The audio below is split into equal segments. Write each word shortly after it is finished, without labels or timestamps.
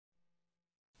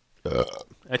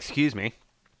Excuse me.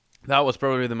 That was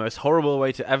probably the most horrible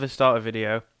way to ever start a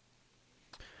video.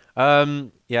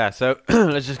 Yeah, so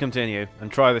let's just continue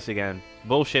and try this again.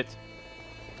 Bullshit.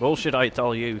 Bullshit, I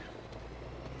tell you.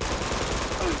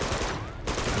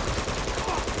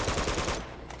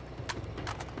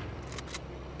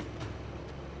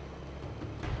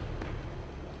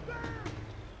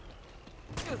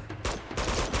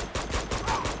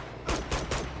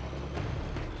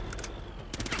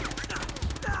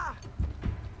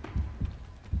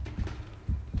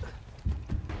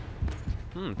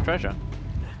 Treasure.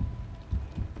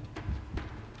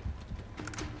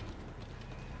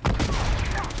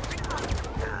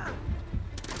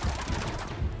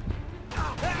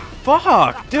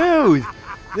 Fuck, dude!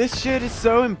 This shit is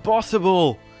so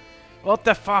impossible! What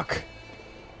the fuck?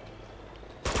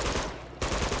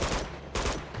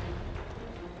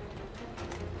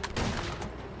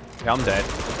 Yeah, I'm dead.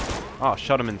 Oh,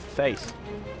 shot him in the face.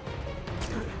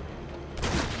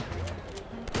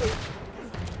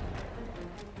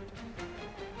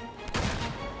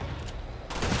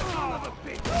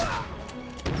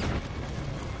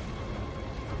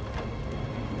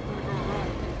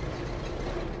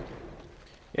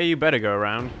 Yeah, you better go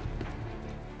around.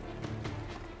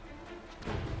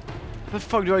 Where the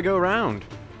fuck do I go around?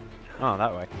 Oh,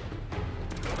 that way.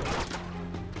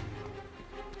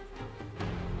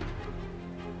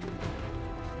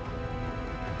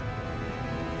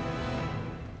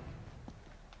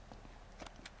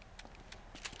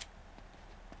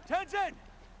 Tenzin!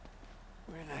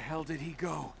 Where the hell did he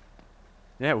go?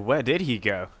 Yeah, where did he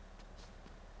go?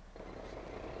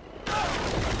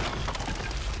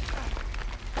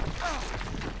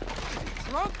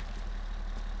 Drunk?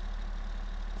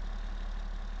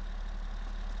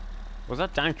 Was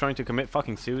that tank trying to commit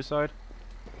fucking suicide?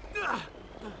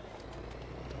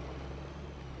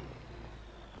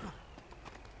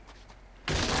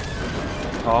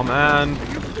 Oh man.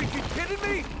 Are you freaking kidding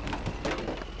me?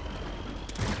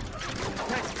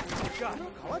 Tenzin, what you got?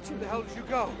 How much the hell did you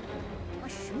go? My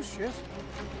shoe shift.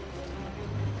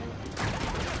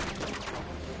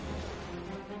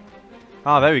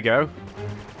 Oh, there we go.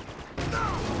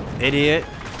 Idiot.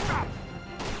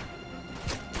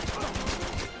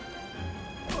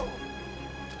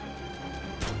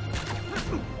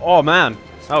 Oh man,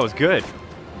 that was good.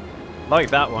 Like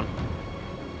that one.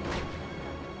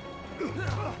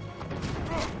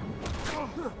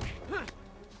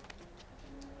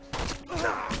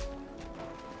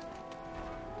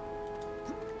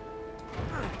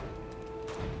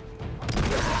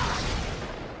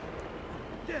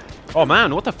 Oh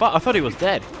man, what the fuck? I thought he was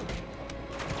dead.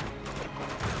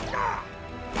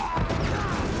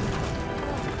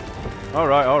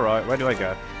 Alright, where do I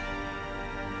go?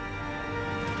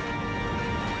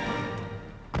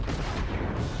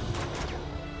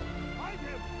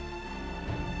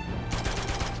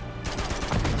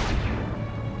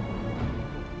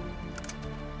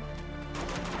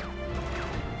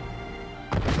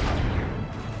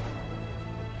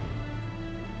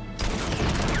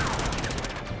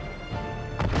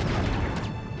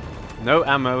 No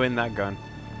ammo in that gun.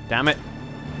 Damn it.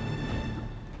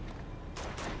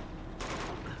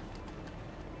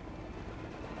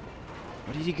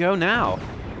 Where did he go now?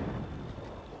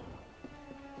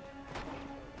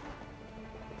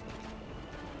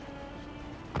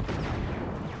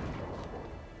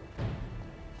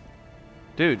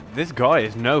 Dude, this guy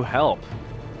is no help.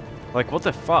 Like, what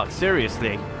the fuck?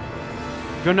 Seriously.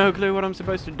 Got no clue what I'm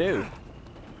supposed to do.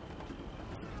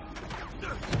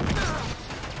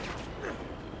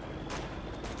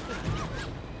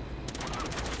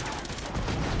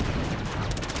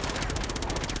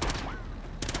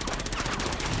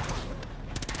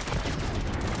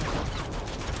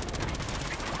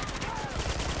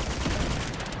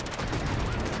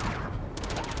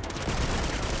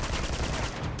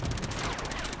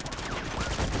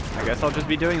 I guess I'll just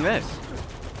be doing this.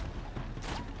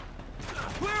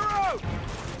 Clear out!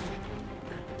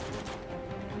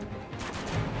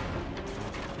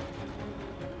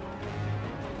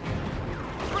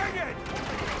 Bring it!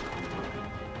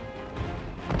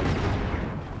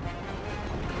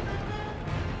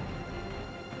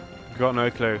 Got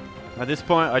no clue. At this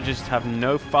point, I just have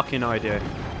no fucking idea.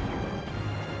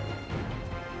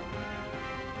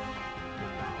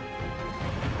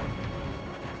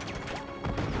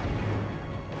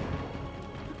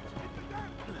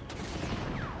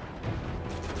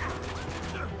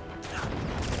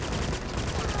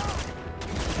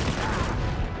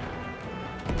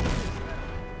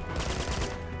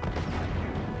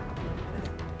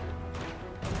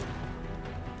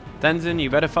 Tenzin, you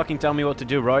better fucking tell me what to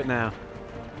do right now.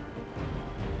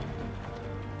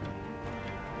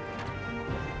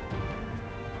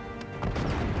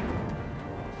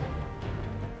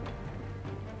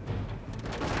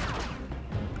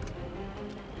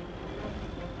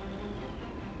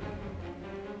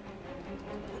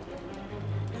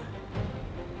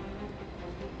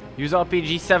 Use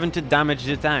RPG-7 to damage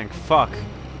the tank. Fuck.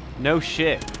 No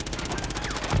shit.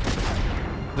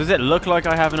 Does it look like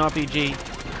I have an RPG?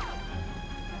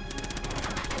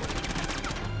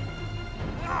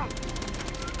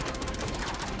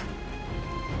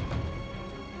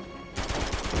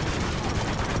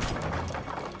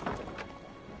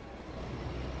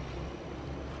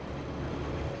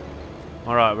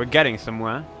 Alright, we're getting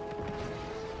somewhere.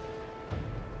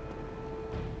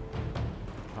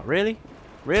 Oh, really?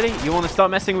 Really? You want to start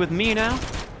messing with me now?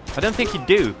 I don't think you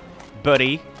do,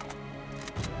 buddy.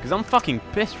 Because I'm fucking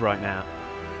pissed right now.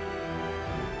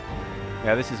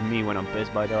 Yeah, this is me when I'm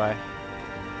pissed, by the way.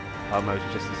 Almost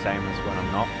just the same as when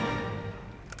I'm not.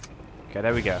 Okay,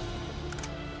 there we go.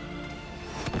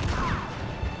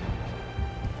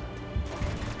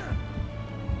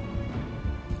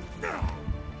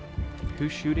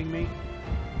 Who's shooting me?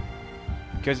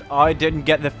 Because I didn't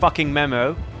get the fucking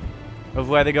memo of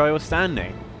where the guy was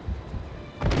standing.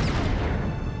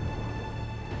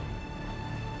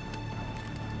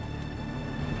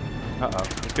 Uh-oh,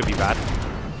 this could be bad.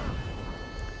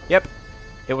 Yep,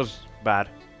 it was bad.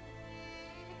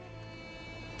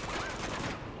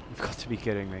 You've got to be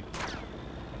kidding me.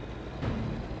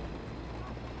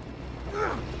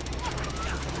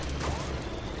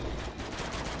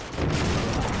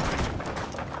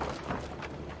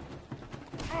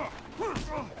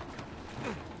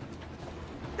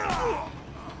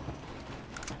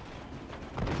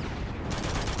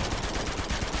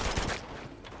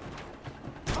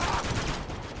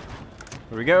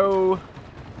 Here we go.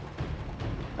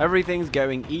 Everything's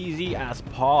going easy as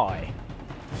pie.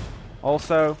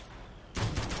 Also,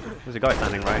 there's a guy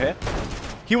standing right here.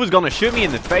 He was gonna shoot me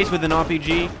in the face with an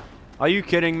RPG. Are you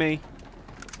kidding me?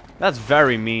 That's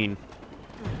very mean.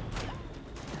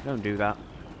 Don't do that.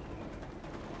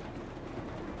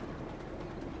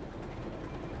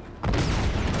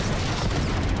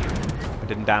 I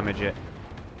didn't damage it.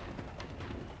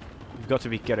 You've got to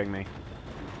be kidding me.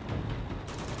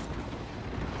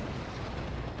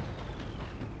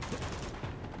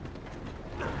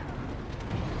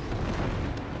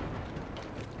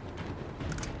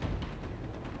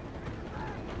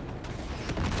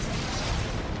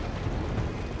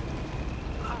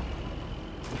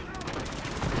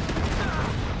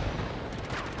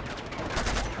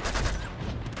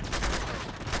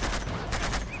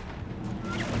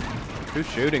 Who's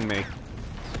shooting me?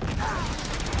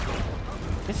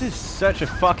 This is such a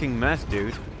fucking mess,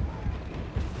 dude.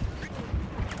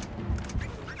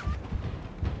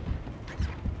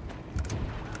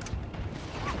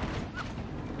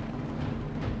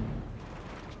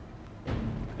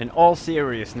 In all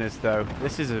seriousness, though,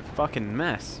 this is a fucking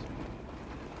mess.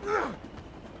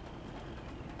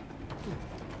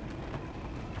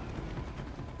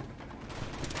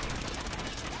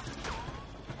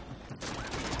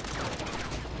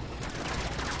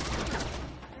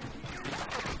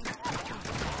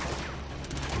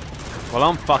 Well,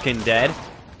 I'm fucking dead.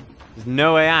 There's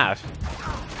no way out.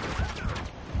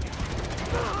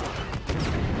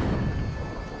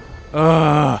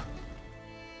 Ugh.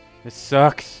 This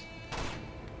sucks.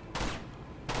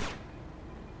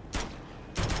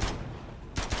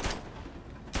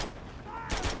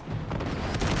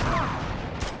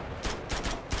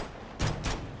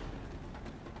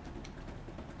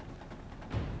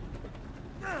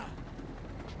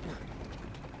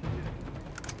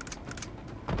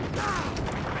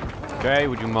 Okay,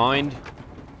 would you mind?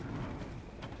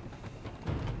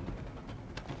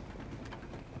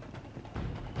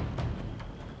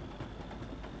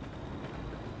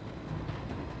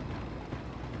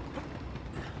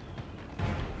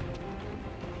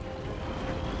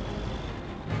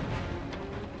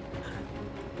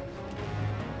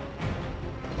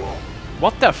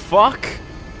 What the fuck?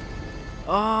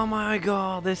 Oh my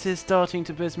god, this is starting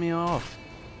to piss me off.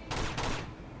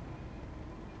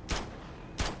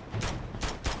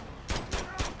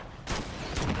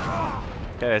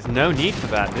 Okay, there's no need for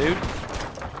that, dude.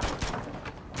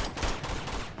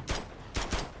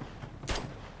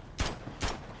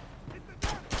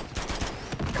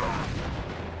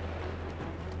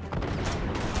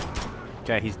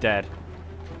 Okay, he's dead.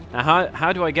 Now,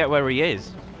 how do I get where he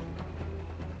is?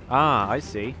 Ah, I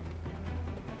see.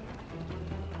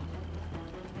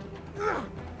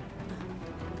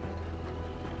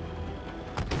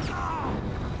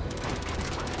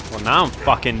 Well, now I'm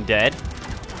fucking dead.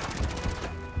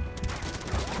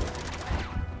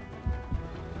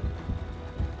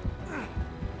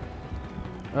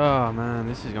 Oh man,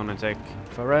 this is gonna take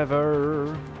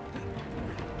forever.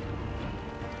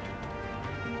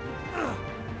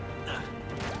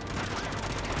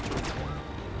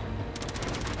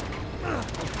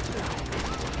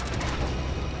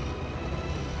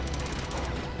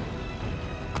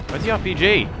 Where's the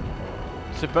RPG?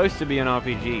 It's supposed to be an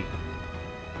RPG.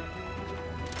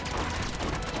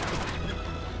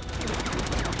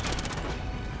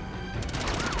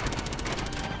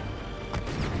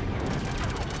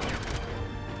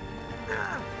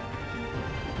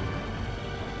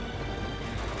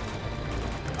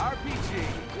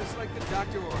 RPG, just like the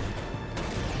doctor ordered.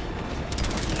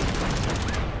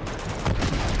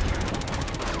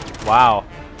 Wow.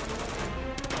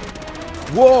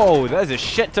 Whoa, there's a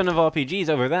shit ton of RPGs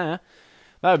over there.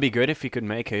 That would be good if he could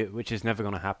make it, which is never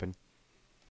going to happen.